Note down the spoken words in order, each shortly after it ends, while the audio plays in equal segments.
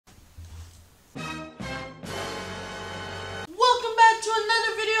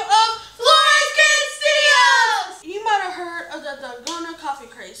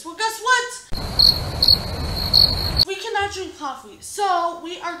drink coffee, so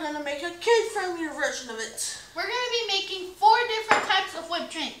we are going to make a kid-friendlier version of it. We're going to be making 4 different types of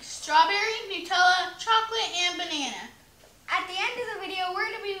whipped drinks: strawberry, Nutella, chocolate, and banana. At the end of the video, we're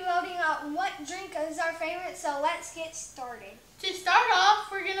going to be voting on what drink is our favorite, so let's get started. To start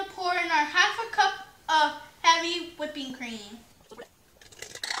off, we're going to pour in our half a cup of heavy whipping cream.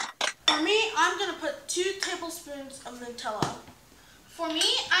 For me, I'm going to put 2 tablespoons of Nutella. For me,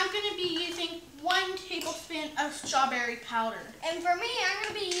 I'm going to be using 1 tablespoon of strawberry powder. And for me, I'm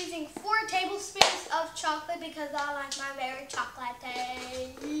going to be using 4 tablespoons of chocolate because I like my very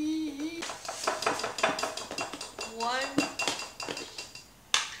chocolatey. 1.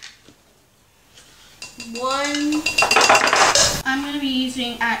 I'm going to be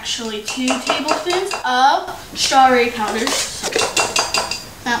using actually 2 tablespoons of strawberry powder.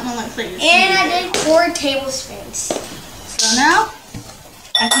 That one looks like it's And I did 4 tablespoons. So now,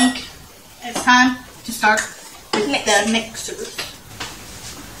 I think it's time to start with the mixer.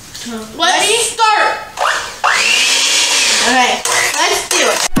 So Let's start! Okay, let's do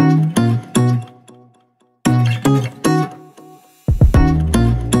it.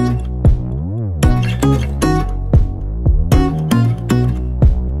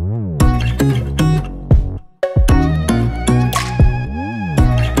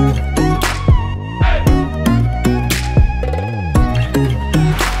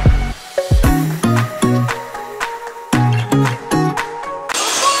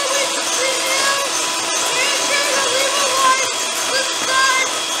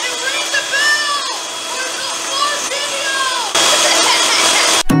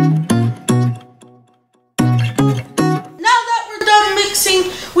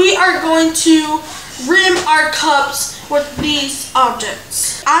 We are going to rim our cups with these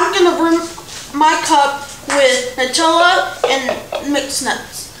objects. I'm going to rim my cup with Nutella and mixed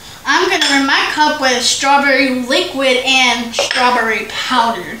nuts. I'm going to rim my cup with strawberry liquid and strawberry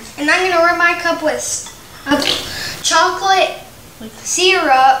powder. And I'm going to rim my cup with chocolate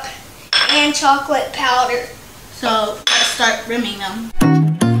syrup and chocolate powder. So let's start rimming them.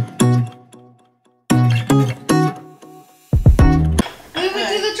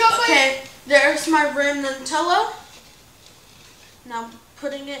 Okay, there's my rimmed Nutella. Now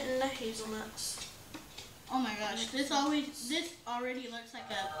putting it in the hazelnuts. Oh my gosh, this already looks like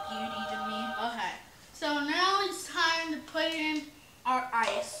a beauty to me. Okay, so now it's time to put in our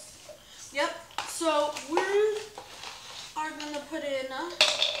ice. Yep, so we are going to put in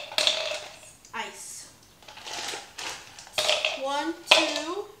ice. 1,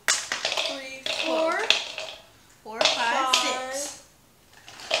 2, 3, 4, 4, 5, 6.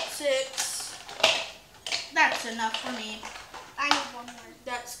 6. That's enough for me. I need 1 more.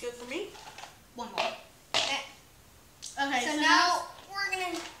 That's good for me. 1 more. Okay, so now we're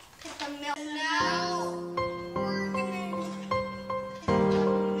going to put the milk.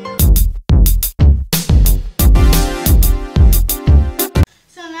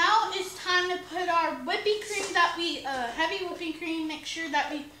 So now it's time to put our whipping cream that we, heavy whipping cream mixture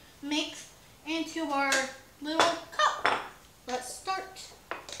that we mix into our little cup. Let's start.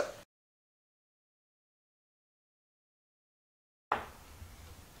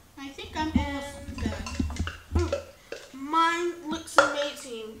 I think I'm almost done. Mine looks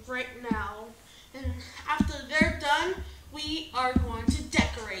amazing right now. And after they're done, we are going to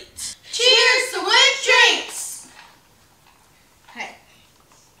decorate. Cheers to whipped drinks! Okay.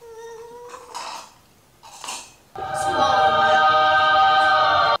 Swallow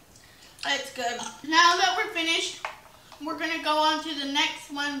it. It's good. Now that we're finished, we're going to go on to the next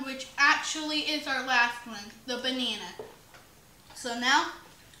one, which actually is our last one, the banana. So now,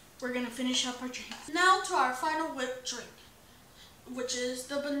 we're going to finish up our drink. Now to our final whipped drink, which is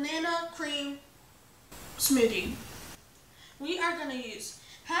the banana cream smoothie. We are going to use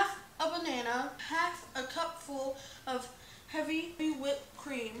half a banana, half a cup full of heavy whipped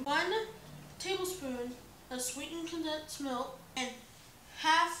cream, 1 tablespoon of sweetened condensed milk, and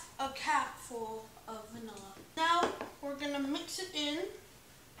half a capful of vanilla. Now we're going to mix it in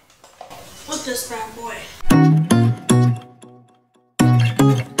with this bad boy.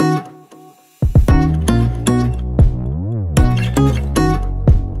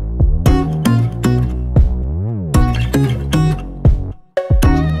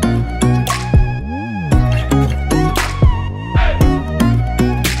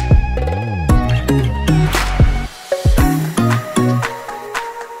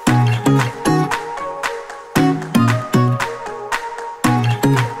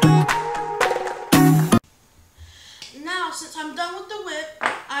 Since I'm done with the whip,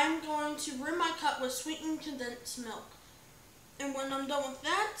 I'm going to rim my cup with sweetened condensed milk. And when I'm done with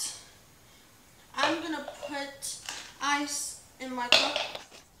that, I'm going to put ice in my cup.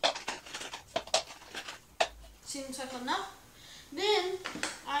 Seems like enough. Then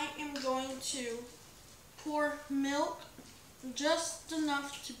I am going to pour milk, just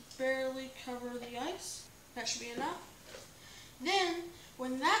enough to barely cover the ice. That should be enough. Then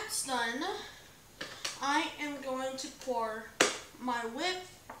when that's done, I am going to pour my whip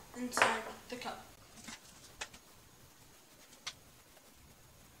inside the cup.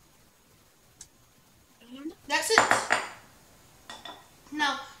 That's it.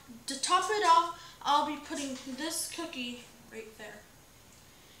 Now, to top it off, I'll be putting this cookie right there.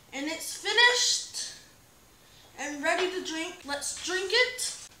 And it's finished and ready to drink. Let's drink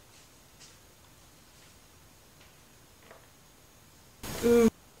it.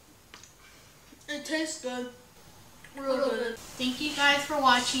 It tastes good. Real good. Thank you guys for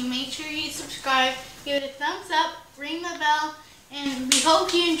watching. Make sure you subscribe, give it a thumbs up, ring the bell, and we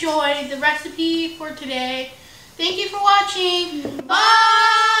hope you enjoyed the recipe for today. Thank you for watching. Bye!